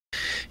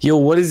Yo,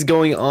 what is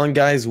going on,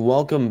 guys?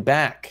 Welcome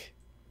back.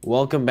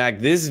 Welcome back.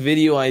 This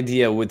video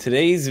idea with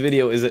today's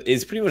video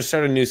is pretty much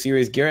start a new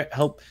series. Garrett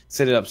helped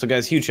set it up. So,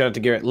 guys, huge shout out to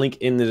Garrett. Link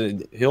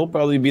in he'll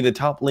probably be the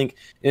top link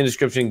in the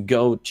description.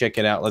 Go check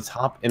it out. Let's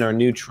hop in our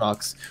new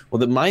trucks.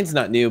 Well, mine's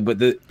not new, but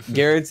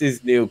Garrett's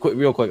is new.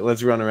 Real quick,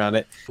 let's run around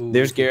it. Ooh.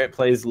 There's Garrett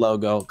Plays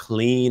logo,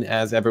 clean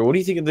as ever. What do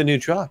you think of the new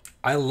truck?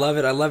 I love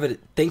it. I love it.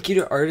 Thank you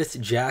to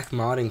artist Jack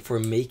Modding for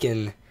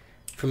making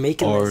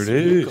this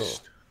vehicle.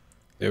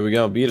 There we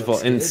go. Beautiful.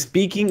 Looks And good.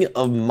 speaking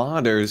of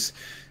modders,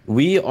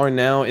 we are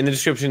now in the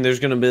description. There's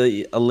going to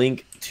be a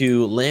link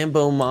to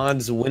Lambo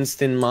mods,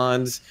 Winston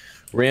mods,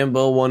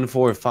 Rambo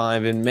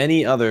 145, and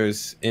many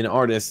others in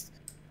artists.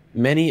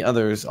 Many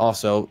others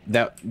also.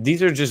 That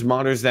these are just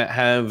modders that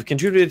have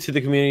contributed to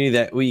the community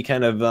that we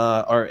kind of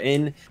are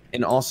in,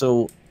 and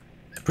also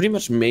pretty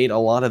much made a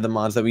lot of the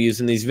mods that we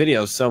use in these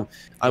videos. So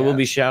I will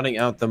be shouting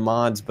out the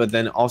mods, but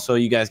then also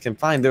you guys can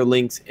find their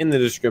links in the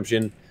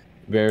description.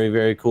 Very,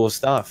 very cool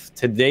stuff.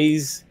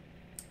 Today's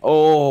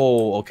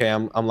okay,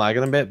 I'm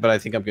lagging a bit, but I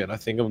think I'm good.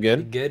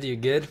 You good? You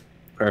good?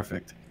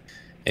 Perfect.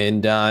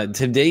 And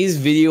today's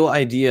video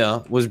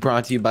idea was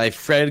brought to you by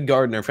Fred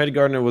Gardner. Fred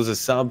Gardner was a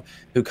sub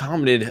who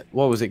commented,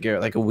 what was it,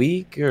 Garrett, like a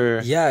week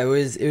or? Yeah, it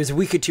was a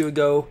week or two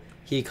ago.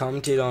 He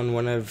commented on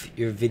one of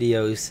your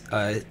videos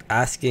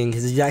asking,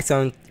 his exact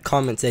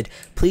comment said,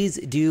 "Please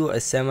do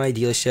a semi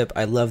dealership.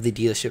 I love the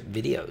dealership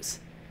videos."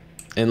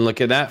 And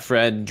look at that,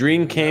 Fred.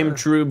 Dream came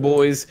true,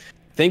 boys.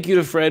 Thank you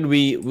to Fred.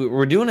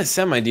 We're doing a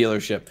semi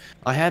dealership.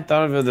 I had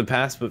thought of it in the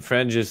past, but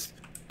Fred just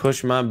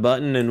pushed my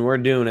button, and we're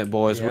doing it,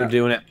 boys. Yeah. We're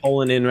doing it,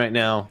 pulling in right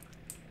now.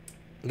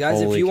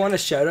 Guys, if you want a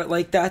shout out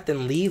like that,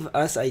 then leave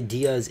us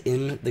ideas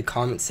in the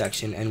comment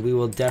section, and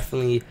we'll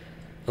definitely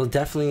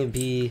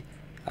be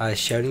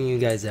shouting you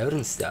guys out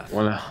and stuff.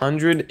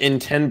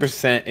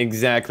 110%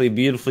 exactly.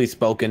 Beautifully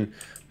spoken,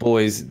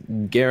 boys.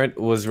 Garrett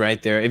was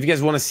right there. If you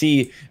guys want to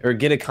see or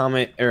get a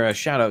comment or a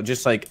shout out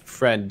just like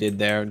Fred did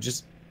there,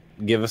 just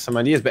give us some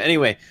ideas. But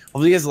anyway,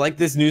 hopefully you guys like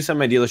this new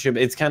semi dealership.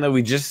 It's kind of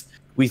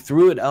we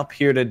threw it up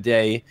here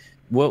today.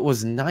 What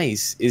was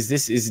nice is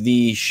this is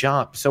the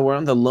shop. So we're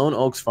on the Lone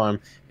Oaks farm,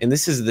 and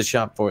this is the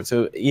shop for it.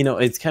 So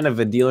it's kind of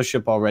a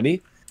dealership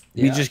already.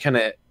 Yeah. We just kind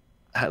of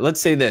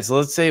let's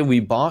say we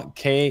bought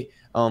Case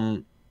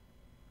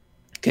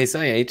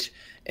IH,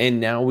 and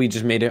now we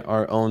just made it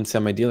our own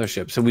semi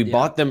dealership. So we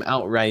bought them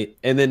outright,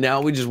 and then now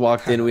we just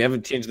walked in. We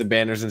haven't changed the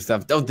banners and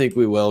stuff. Don't think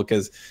we will,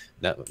 because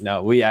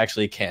no, we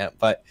actually can't.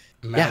 But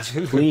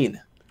Imagine. yeah, clean.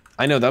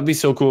 I know that'd be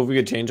so cool if we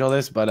could change all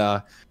this,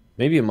 but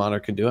maybe a modder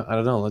could do it. I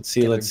don't know. Let's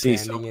see. Let's see.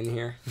 So, in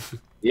here.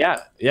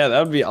 yeah,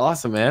 that would be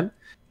awesome, man.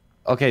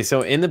 Okay,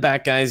 so in the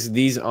back, guys,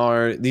 these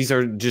are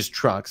just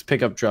trucks,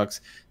 pickup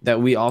trucks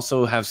that we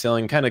also have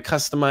selling, kind of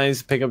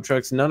customized pickup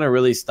trucks. None are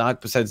really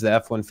stock besides the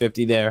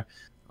F-150 there.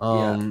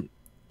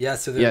 Yeah,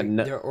 so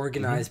they're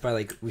organized by,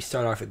 like, we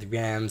start off with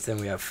Rams, then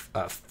we have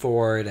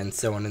Ford, and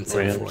so on and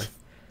so forth.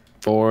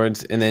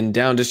 Fords, and then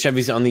down to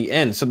Chevys on the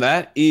end. So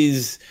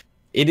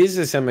it is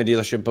a semi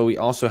dealership, but we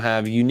also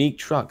have unique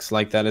trucks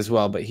like that as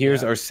well. But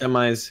here's our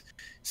semis,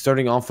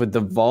 starting off with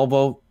the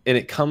Volvo, and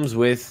it comes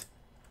with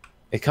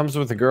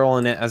a girl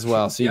in it as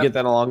well. So you get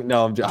that along.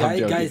 No, I'm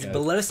joking. Guys, but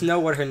let us know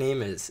what her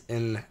name is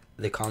in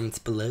the comments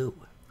below.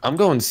 I'm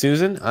going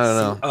Susan. I don't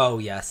know. Oh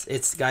yes,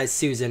 it's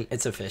Susan.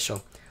 It's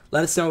official.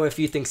 Let us know if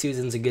you think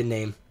Susan's a good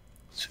name.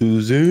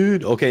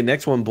 Susan. Okay,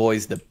 next one,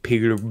 boys. The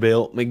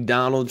Peterbilt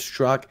McDonald's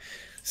truck.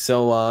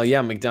 So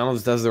yeah,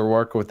 McDonald's does their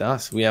work with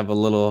us. We have a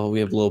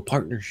little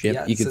partnership,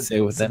 you could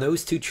say, with them. So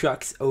those two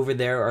trucks over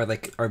there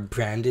are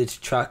branded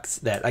trucks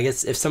that I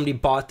guess if somebody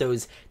bought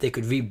those, they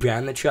could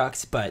rebrand the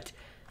trucks, but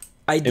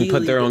ideally, and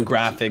put their own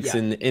graphics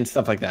and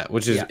stuff like that,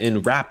 which is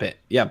and wrap it.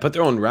 Yeah, put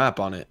their own wrap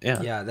on it.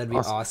 Yeah. Yeah, that'd be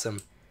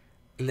awesome.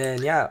 And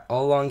then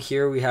all along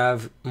here we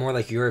have more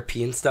like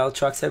European style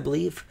trucks, I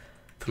believe,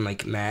 from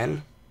like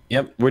MAN.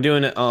 Yep, we're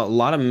doing a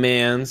lot of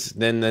MANs.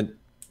 Then the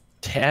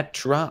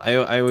Tatra.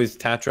 I always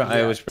pronounce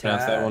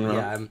that one wrong.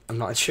 Yeah, I'm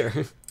not sure.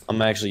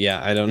 I'm actually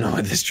I don't know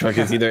what this truck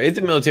is either. It's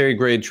a military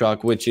grade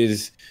truck, which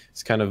is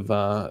kind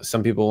of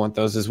some people want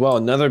those as well.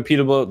 Another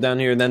Peterbilt down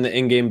here, then the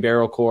in-game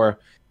barrel core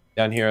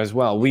down here as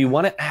well. We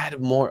want to add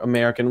more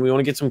American. We want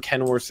to get some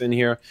Kenworths in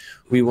here.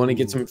 We want to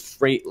get some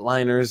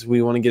Freightliners.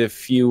 We want to get a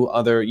few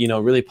other,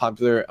 really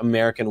popular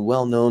American,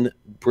 well-known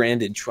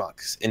branded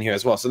trucks in here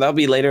as well. So that'll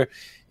be later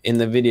in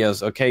the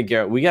videos. Okay,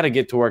 Garrett, we got to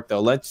get to work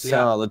though. Let's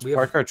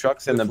park our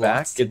trucks in the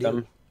back. Get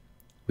them.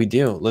 We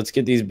do. Let's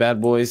get these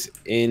bad boys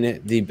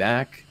in the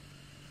back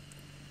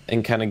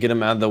and kind of get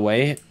them out of the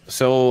way.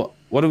 So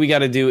what do we got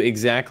to do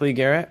exactly,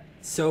 Garrett?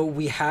 So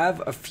we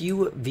have a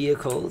few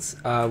vehicles.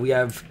 I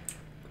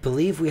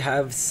believe we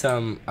have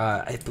some.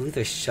 I believe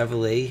they're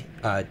Chevrolet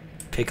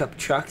pickup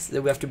trucks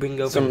that we have to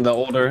bring over. Some of the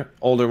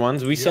older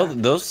ones. We sell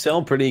those.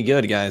 Sell pretty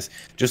good, guys.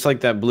 Just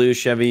like that blue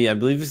Chevy. I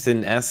believe it's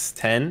an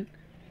S10.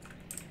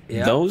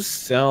 Yeah. Those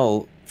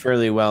sell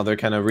fairly well. They're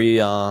kind of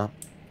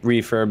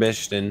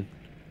refurbished and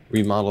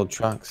remodeled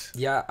trucks.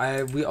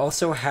 Yeah, we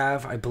also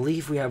have, I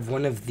believe we have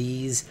one of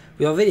these.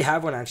 We already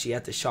have one actually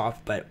at the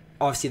shop, but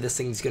obviously this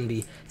thing's gonna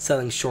be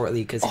selling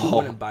shortly because who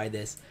wouldn't buy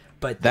this?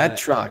 But that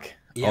truck,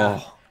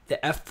 yeah, the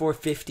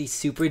F450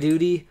 Super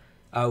Duty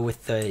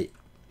with the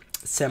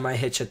semi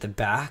hitch at the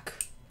back.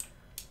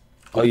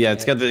 Oh yeah,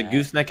 it's got the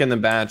gooseneck in the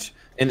batch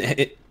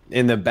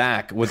in the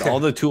back with all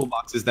the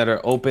toolboxes that are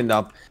opened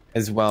up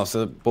as well.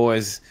 So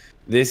boys,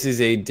 this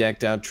is a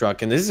decked out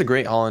truck, and this is a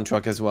great hauling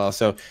truck as well.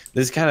 So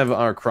this is kind of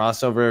our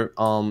crossover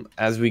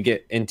as we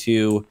get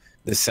into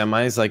the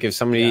semis. Like if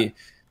somebody,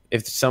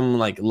 if some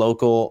like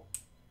local,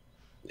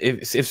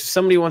 if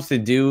somebody wants to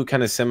do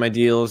kind of semi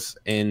deals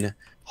in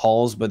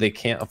hauls, but they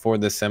can't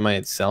afford the semi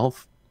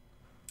itself.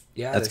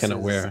 Yeah, that's kind of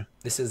where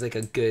this is like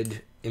a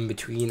good in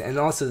between, and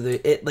also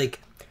like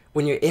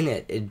when you're in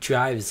it, it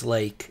drives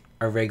like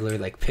a regular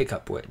like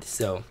pickup would.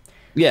 So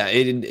yeah,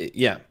 it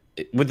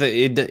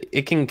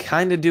can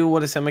kind of do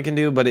what a semi can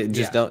do, but it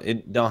just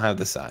don't have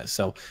the size.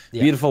 So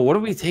beautiful. What are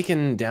we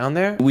taking down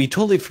there? We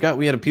totally forgot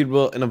we had a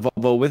Peterbilt and a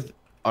Volvo with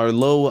our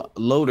low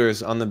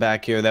loaders on the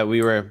back here that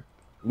we were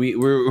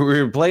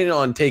planning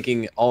on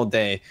taking all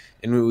day,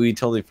 and we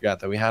totally forgot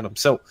that we had them.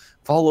 So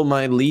follow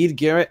my lead,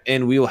 Garrett,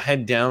 and we will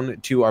head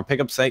down to our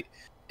pickup site.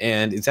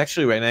 And it's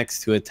actually right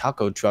next to a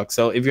taco truck.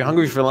 So if you're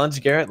hungry for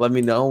lunch, Garrett, let me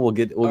know. We'll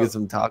get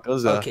some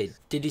tacos. Okay.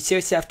 Did you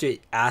seriously have to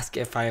ask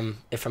if I'm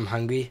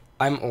hungry?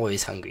 I'm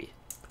always hungry.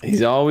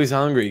 He's always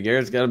hungry.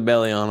 Garrett's got a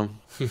belly on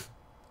him.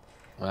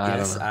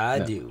 Yes, I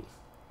do.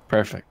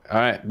 Perfect. All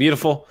right,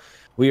 beautiful.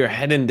 We are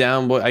heading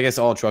down. I guess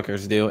all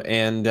truckers do.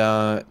 And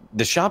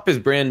the shop is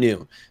brand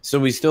new, so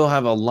we still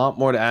have a lot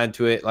more to add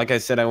to it. Like I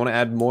said, I want to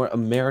add more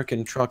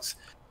American trucks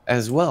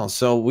as well.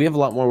 So we have a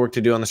lot more work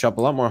to do on the shop,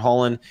 a lot more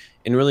hauling,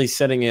 and really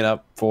setting it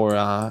up for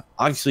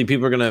obviously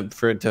people are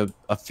for it to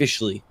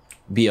officially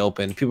be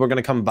open. People are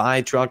gonna come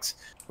buy trucks.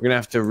 We're gonna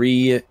have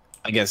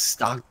to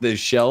stock the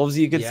shelves,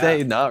 you could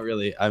say. Not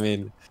really. I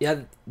mean,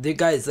 the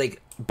guys,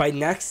 like by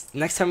next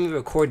time we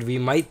record, we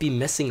might be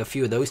missing a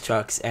few of those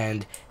trucks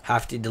and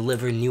have to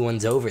deliver new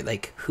ones over.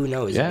 Like, who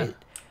knows? Yeah. Right?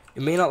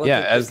 It may not look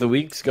as the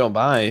weeks go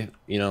by,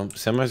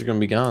 semis are gonna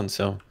be gone.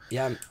 So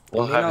yeah,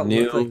 we'll may not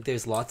look like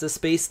there's lots of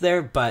space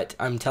there, but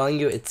I'm telling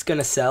you, it's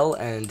gonna sell,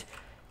 and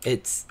we're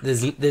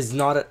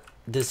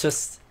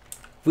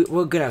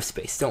gonna have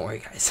space. Don't worry,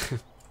 guys.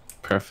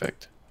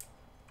 Perfect.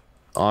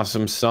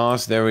 Awesome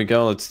sauce. There we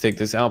go. Let's take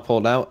this out,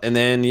 pulled out, and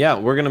then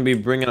we're gonna be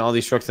bringing all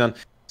these trucks down.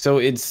 So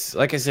it's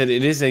like I said,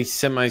 it is a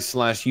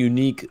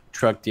semi/unique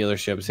truck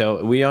dealership.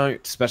 So we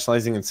aren't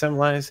specializing in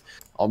semis,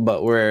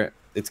 but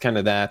it's kind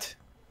of that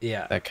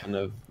kind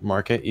of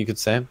market, you could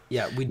say.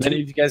 Yeah, we do.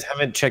 Many of you guys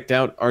haven't checked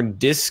out our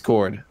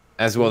Discord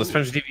as well, the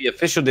Spencer TV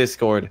official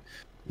Discord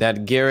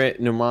that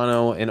Garrett,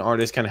 Normano, and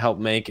Artist kind of helped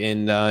make,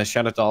 and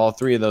shout out to all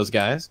three of those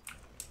guys.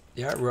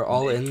 Yeah, we're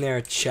all in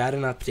there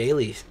chatting up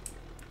daily.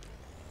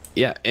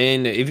 Yeah,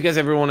 and if you guys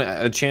ever want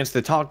a chance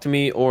to talk to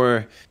me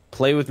or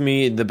play with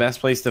me, the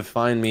best place to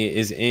find me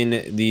is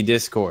in the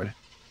Discord.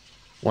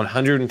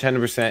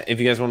 110%. If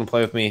you guys want to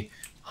play with me,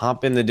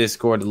 hop in the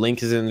Discord.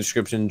 Link is in the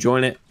description.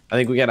 Join it. I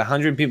think we got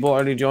 100 people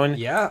already joined.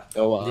 Yeah.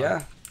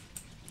 So,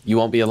 you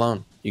won't be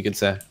alone, you could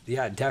say.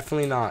 Yeah,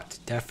 definitely not.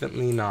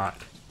 Definitely not.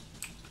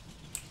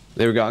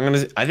 There we go.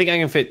 I think I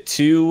can fit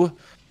two.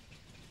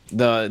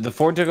 The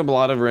Ford took up a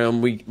lot of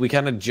room. We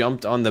kind of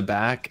jumped on the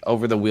back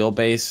over the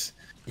wheelbase.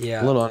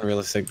 Yeah. A little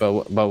unrealistic,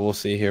 but we'll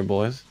see here,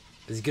 boys.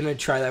 I was gonna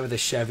try that with a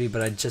Chevy,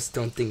 but I just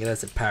don't think it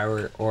has the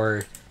power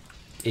or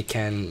it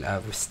can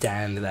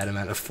withstand that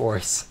amount of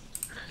force.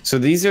 So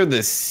these are the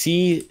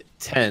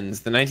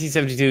C10s, the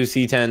 1972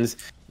 C10s.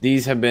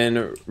 These have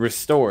been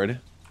restored.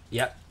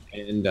 Yep.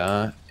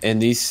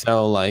 And these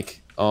sell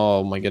like,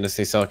 oh my goodness,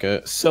 they sell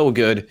so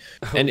good.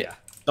 And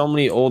so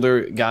many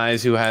older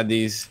guys who had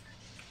these,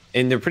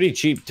 and they're pretty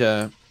cheap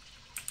to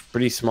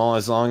pretty small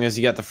as long as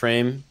you got the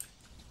frame.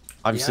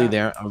 Obviously,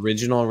 they're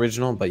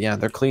original, but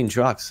they're clean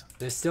trucks.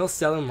 They're still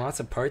selling lots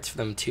of parts for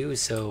them too,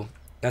 so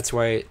that's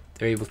why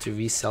they're able to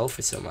resell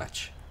for so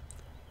much.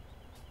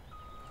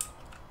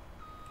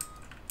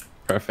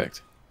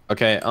 Perfect.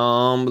 Okay,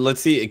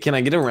 let's see. Can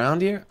I get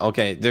around here?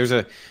 Okay, there's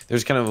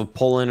kind of a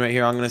pull in right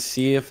here. I'm gonna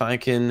see if I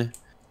can.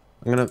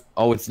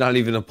 Oh, it's not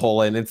even a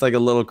pull in. It's like a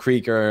little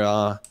creek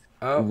or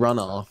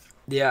runoff.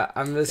 Yeah,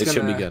 I'm just gonna. It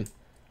should be good.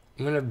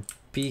 I'm gonna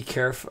be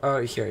careful.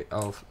 Oh, here,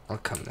 I'll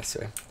come this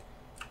way.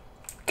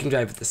 I can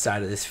drive at the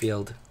side of this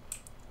field.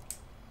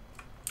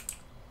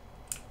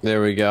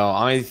 There we go.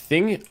 I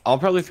think I'll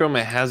probably throw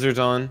my hazards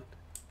on.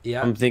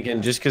 Yeah. I'm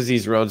thinking just because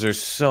these roads are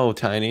so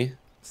tiny.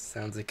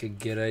 Sounds like a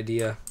good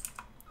idea.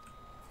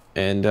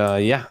 And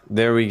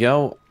there we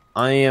go.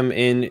 I am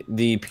in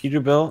the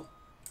Peterbilt.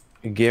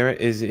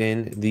 Garrett is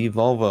in the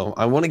Volvo.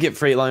 I want to get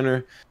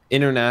Freightliner,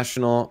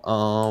 International.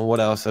 What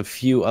else? A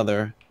few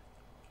other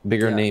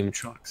bigger name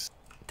trucks.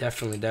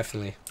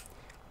 Definitely.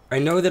 I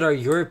know that our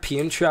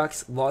European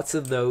trucks, lots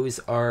of those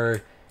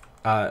are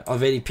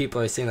already people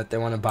are saying that they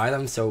want to buy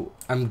them. So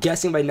I'm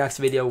guessing by next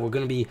video we're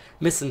gonna be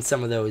missing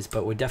some of those,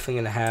 but we're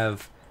definitely gonna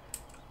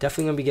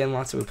be getting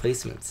lots of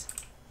replacements.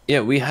 Yeah,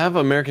 we have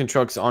American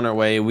trucks on our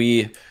way.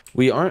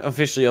 We aren't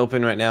officially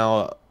open right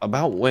now.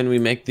 About when we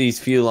make these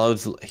few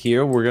loads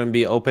here, we're gonna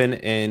be open.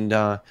 And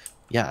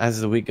yeah,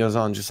 as the week goes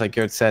on, just like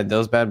Garrett said,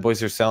 those bad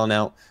boys are selling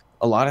out.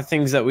 A lot of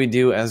things that we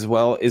do as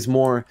well is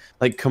more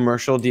like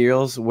commercial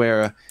deals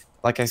where,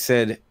 like I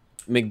said,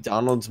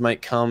 McDonald's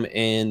might come,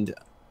 and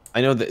I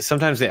know that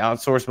sometimes they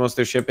outsource most of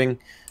their shipping,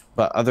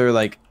 but other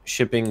like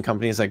shipping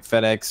companies like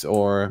FedEx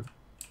or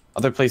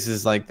other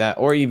places like that,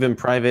 or even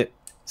private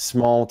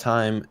small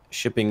time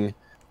shipping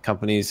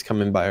companies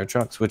come and buy our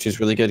trucks, which is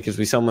really good because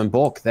we sell them in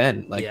bulk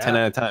then, like 10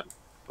 at a time,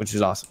 which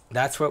is awesome.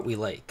 That's what we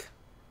like.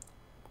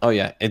 Oh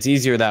yeah, it's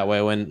easier that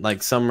way when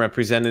like some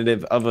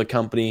representative of a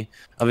company,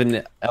 of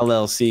an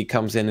LLC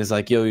comes in, is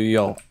like,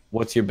 yo,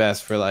 what's your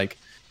best for, like,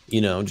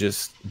 you know,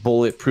 just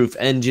bulletproof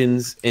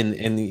engines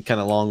in the kind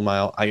of long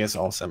mile. I guess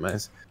all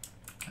semis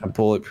have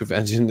bulletproof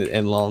engine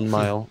and long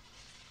mile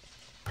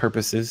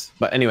purposes.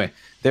 But anyway,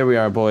 there we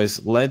are,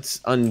 boys. Let's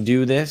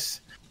undo this.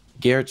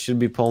 Garrett should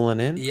be pulling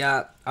in.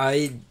 Yeah,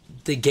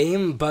 the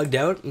game bugged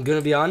out, I'm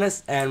gonna be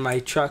honest, and my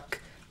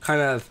truck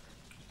kind of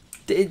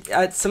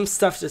some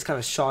stuff just kind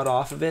of shot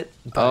off of it.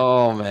 But,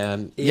 oh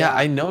man, yeah,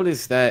 I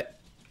noticed that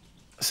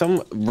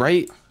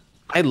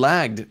I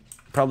lagged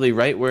probably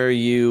right where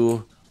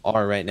you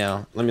are right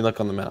now. Let me look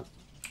on the map.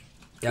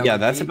 Yeah,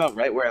 that's about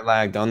right where it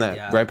lagged on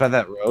that, right by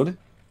that road.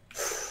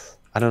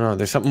 I don't know.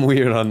 There's something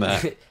weird on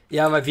that.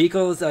 Yeah, my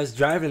vehicles, I was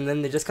driving, and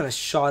then they just kind of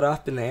shot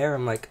up in the air.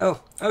 I'm like,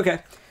 oh,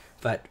 okay.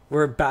 But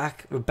we're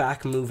back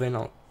moving.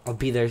 I'll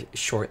be there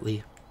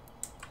shortly.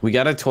 We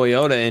got a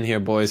Toyota in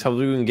here, boys.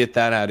 Hopefully we can get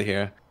that out of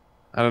here.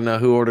 I don't know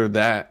who ordered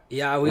that.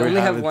 Yeah, we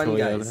only have one,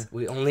 guys.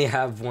 We only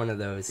have one of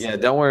those. Yeah,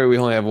 don't worry. We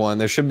only have one.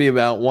 There should be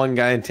about one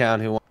guy in town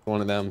who wants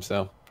one of them.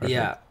 So perfect.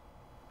 Yeah,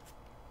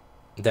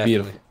 definitely.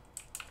 Beautiful.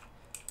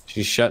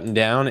 She's shutting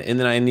down, and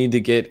then I need to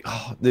get.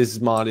 Oh,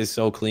 this mod is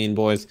so clean,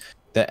 boys.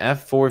 The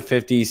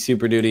F450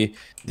 Super Duty.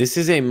 This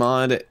is a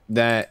mod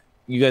that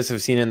you guys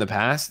have seen in the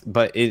past,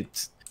 but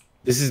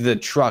this is the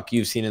truck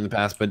you've seen in the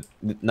past, but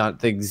not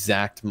the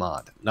exact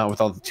mod. Not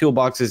with all the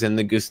toolboxes and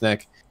the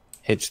gooseneck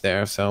hitch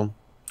there. So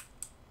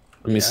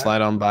let me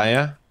slide on by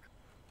you.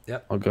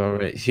 Yep. I'll go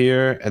right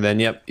here, and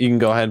then you can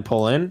go ahead and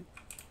pull in.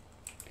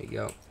 There you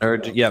go.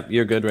 Or yep,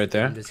 you're good right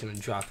there. I'm just gonna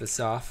drop this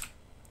off.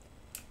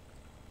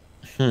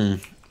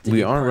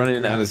 We are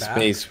running out of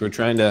space. We're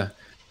trying to.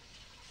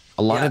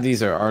 A lot of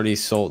these are already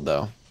sold,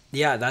 though.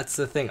 Yeah, that's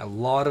the thing. A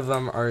lot of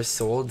them are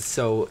sold,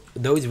 so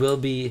those will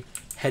be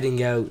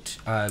heading out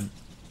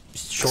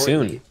shortly.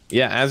 Soon.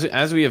 Yeah,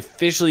 as we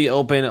officially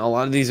open, a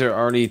lot of these are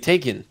already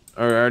taken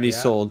or already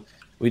sold.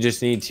 We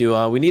just need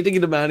to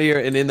get them out of here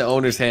and in the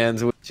owner's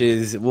hands, which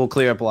will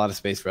clear up a lot of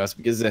space for us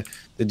because the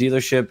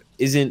dealership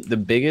isn't the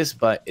biggest,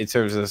 but it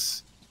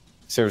serves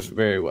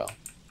very well.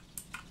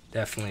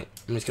 Definitely.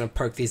 I'm just gonna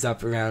park these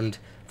up around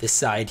the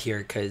side here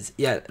because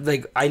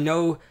like I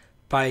know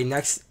by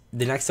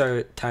the next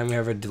time we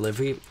have a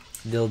delivery,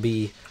 there'll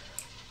be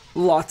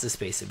lots of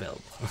space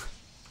available.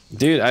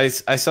 Dude, I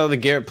saw the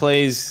Garrett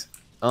Plays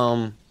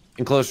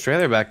enclosed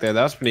trailer back there.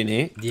 That was pretty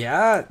neat.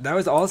 Yeah, that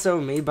was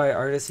also made by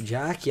artist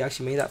Jack. He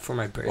actually made that for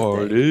my birthday.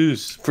 Oh, it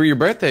is for your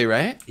birthday,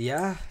 right?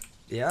 Yeah,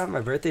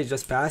 my birthday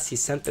just passed. He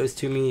sent those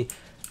to me,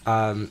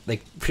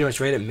 like pretty much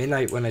right at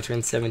midnight when I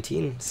turned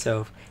 17.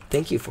 So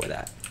thank you for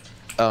that.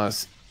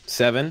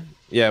 7.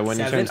 Yeah, when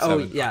you turn 7. Oh,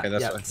 yeah, okay,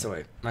 that's yeah.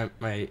 Sorry,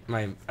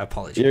 my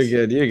apologies.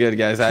 You're good,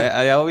 guys.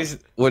 I always,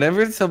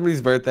 whenever it's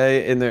somebody's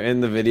birthday and they're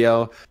in the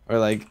video, or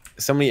like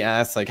somebody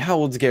asks, like, how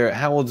old's Garrett?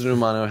 How old's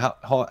Romano?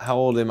 How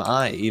old am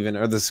I even?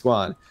 Or the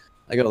squad?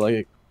 I go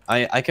like,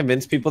 I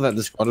convince people that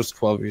the squad was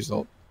 12 years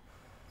old.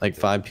 Like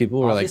 5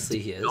 people were Obviously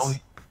he is. No.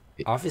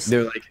 Obviously.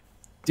 They're like,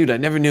 dude, I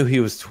never knew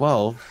he was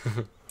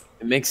 12.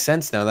 It makes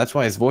sense now. That's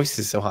why his voice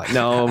is so high.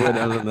 No,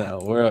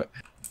 no.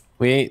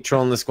 We ain't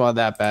trolling the squad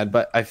that bad,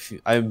 but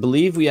I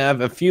believe we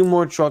have a few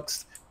more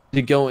trucks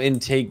to go and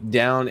take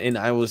down, and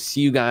I will see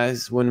you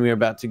guys when we're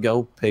about to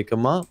go pick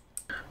them up.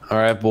 All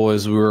right,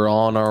 boys, we're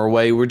on our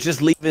way. We're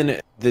just leaving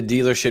the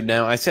dealership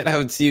now. I said I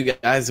would see you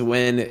guys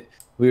when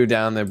we were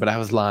down there, but I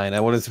was lying. I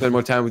wanted to spend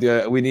more time with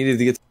you. We needed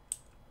to get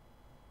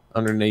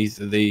underneath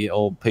the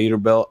old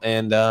Peterbilt,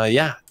 and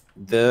yeah.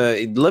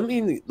 Let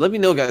me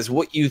know, guys,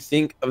 what you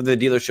think of the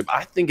dealership.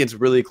 I think it's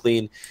really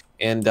clean,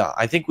 and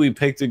I think we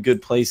picked a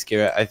good place,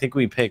 Garrett. I think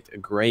we picked a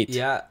great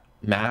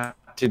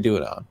map to do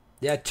it on.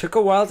 Yeah, it took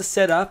a while to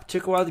set up,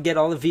 took a while to get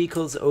all the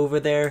vehicles over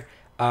there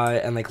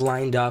and like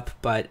lined up,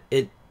 but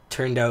it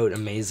turned out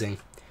amazing.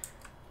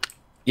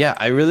 Yeah,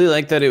 I really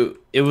like that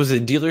it was a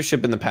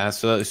dealership in the past,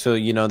 so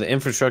you know, the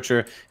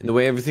infrastructure and the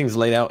way everything's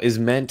laid out is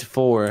meant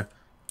for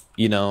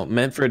a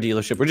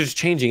dealership. We're just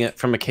changing it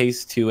from a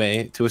case to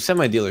a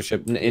semi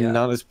dealership and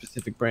not a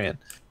specific brand.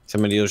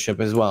 Semi dealership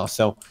as well.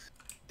 So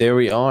there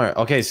we are.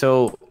 Okay,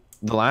 so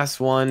the last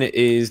one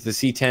is the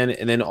C10,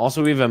 and then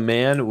also we have a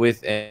man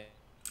with a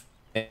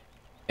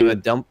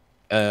dump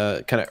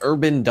kind of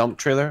urban dump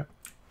trailer.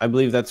 I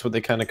believe that's what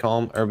they kind of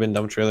call them, urban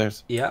dump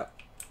trailers. Yeah.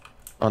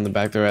 On the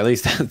back there, at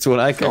least that's what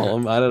I call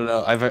them. I don't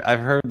know. I've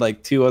heard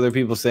like 2 other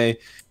people say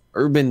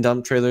urban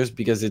dump trailers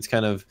because it's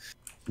kind of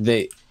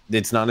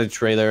it's not a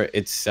trailer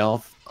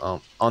itself.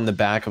 On the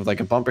back of like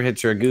a bumper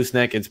hitch or a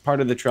gooseneck, it's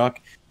part of the truck.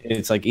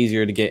 It's like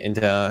easier to get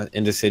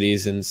into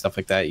cities and stuff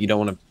like that. You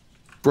don't want to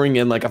bring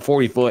in like a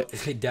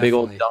 40-foot big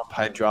old dump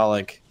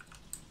hydraulic.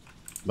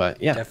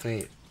 But yeah,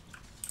 definitely.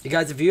 You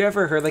guys, if you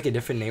ever heard like a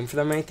different name for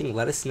them or anything,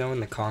 let us know in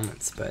the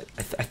comments. But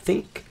I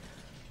think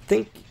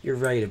you're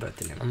right about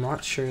the name. I'm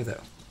not sure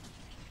though.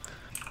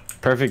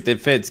 Perfect.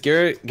 It fits.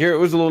 Garrett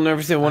was a little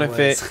nervous. It wouldn't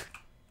fit.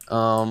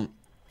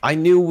 I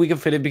knew we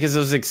could fit it because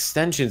those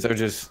extensions are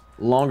just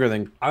longer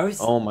than.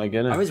 Oh my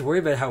goodness. I was worried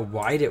about how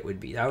wide it would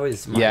be. That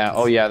was. Yeah.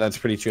 Oh yeah. That's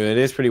pretty true. It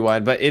is pretty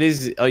wide, but it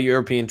is a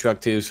European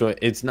truck too, so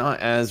it's not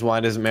as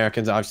wide as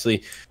Americans.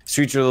 Obviously,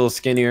 streets are a little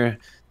skinnier.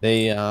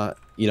 They,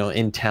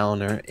 in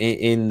town or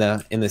in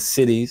the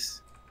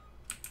cities.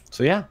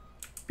 So yeah.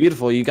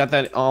 Beautiful. You got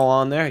that all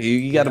on there.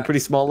 You got a pretty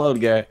small load,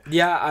 Garrett.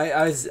 Yeah,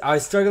 I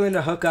was struggling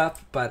to hook up,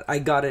 but I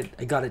got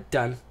it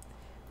done.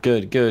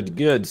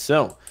 Good.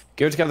 So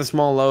Garrett's got the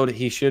small load.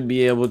 He should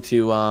be able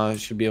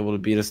to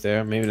beat us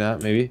there. Maybe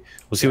not. Maybe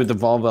we'll see what the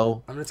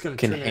Volvo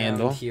can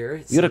handle.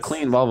 Here. You got a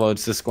clean Volvo.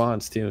 It's the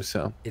squads too,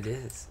 so it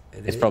is.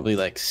 It's probably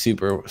like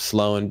super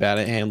slow and bad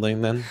at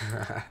handling then.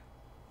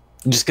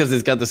 Just because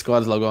it's got the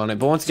squads logo on it.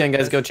 But once again,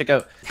 guys, go check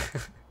out.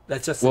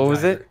 That's just what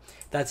was it?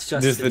 That's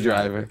just the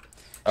driver.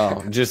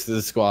 Oh, just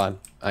the squad.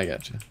 I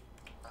gotcha.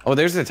 Oh,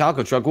 there's the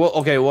taco truck. Well,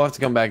 okay, we'll have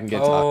to come back and get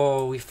taco.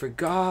 Oh, we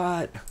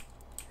forgot.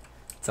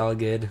 It's all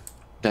good.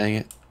 Dang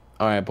it.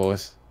 All right,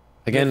 boys.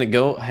 Again,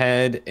 go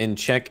ahead and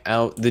check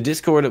out the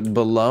Discord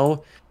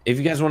below. If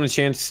you guys want a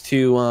chance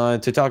to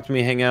talk to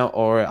me, hang out,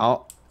 or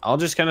I'll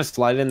just kind of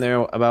slide in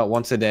there about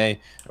once a day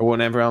or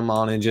whenever I'm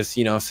on and just,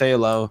 say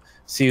hello,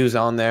 see who's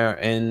on there,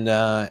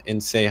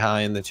 and say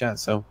hi in the chat.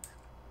 So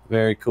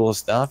very cool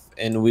stuff,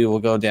 and we will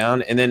go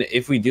down. And then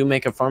if we do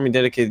make a farming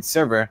dedicated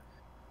server,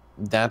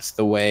 that's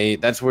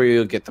where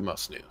you'll get the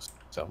most news.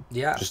 So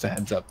yeah, just a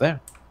heads up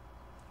there.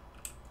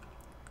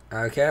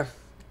 Okay,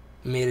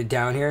 made it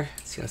down here.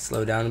 It's gonna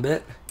slow down a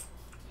bit.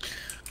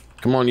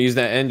 Come on, use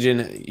that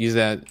engine, use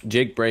that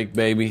Jake brake,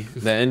 baby.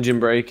 The engine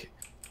brake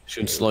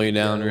should slow you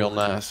down real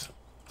nice.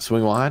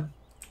 Swing wide.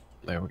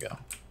 There we go.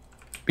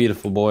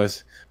 Beautiful,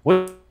 boys.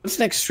 What's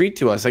next street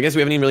to us? I guess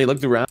we haven't even really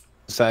looked around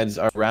besides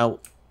our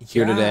route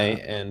here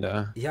today,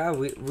 and yeah,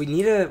 we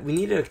need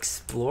to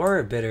explore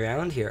a bit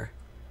around here.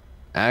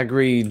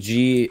 Agri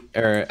G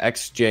or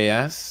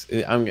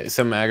XJS. I'm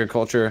some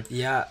agriculture.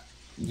 Yeah.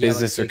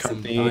 Business or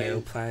company. Some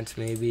bio plant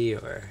maybe,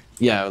 or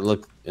yeah.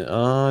 Look,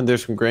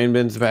 there's some grain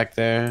bins back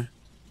there.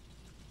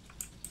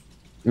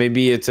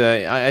 Maybe it's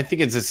I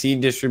think it's a seed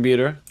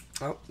distributor.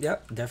 Oh,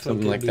 yep,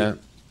 definitely. Something like that.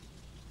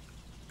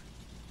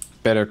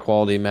 Better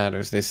quality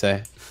matters, they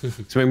say.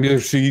 So maybe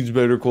their seed's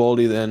better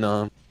quality than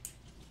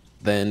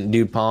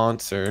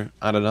DuPont's, or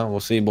I don't know. We'll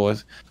see,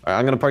 boys. All right,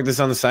 I'm gonna park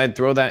this on the side.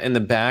 Throw that in the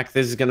back.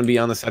 This is gonna be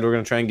on the side. We're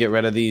gonna try and get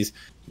rid of these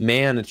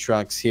man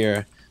trucks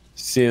here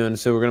soon.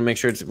 So we're gonna make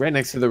sure it's right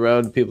next to the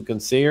road. People can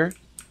see her.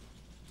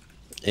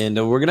 And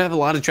we're gonna have a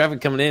lot of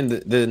traffic coming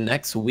in the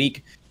next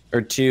week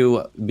or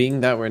two,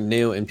 being that we're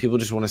new and people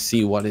just want to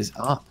see what is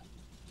up.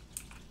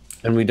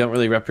 And we don't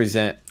really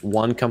represent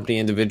one company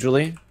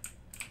individually.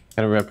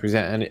 Kind of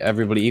represent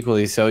everybody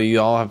equally. So you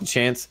all have a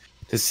chance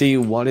to see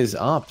what is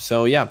up.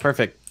 So yeah,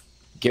 perfect.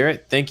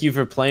 Garrett, thank you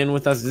for playing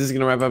with us. This is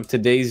going to wrap up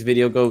today's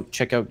video. Go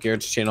check out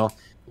Garrett's channel.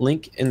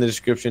 Link in the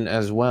description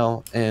as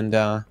well. And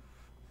if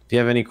you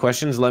have any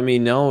questions, let me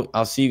know.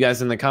 I'll see you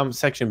guys in the comment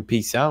section.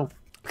 Peace out.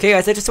 Okay,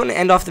 guys, I just want to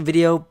end off the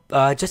video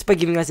just by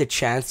giving you guys a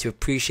chance to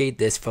appreciate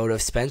this photo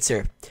of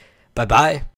Spencer. Bye-bye.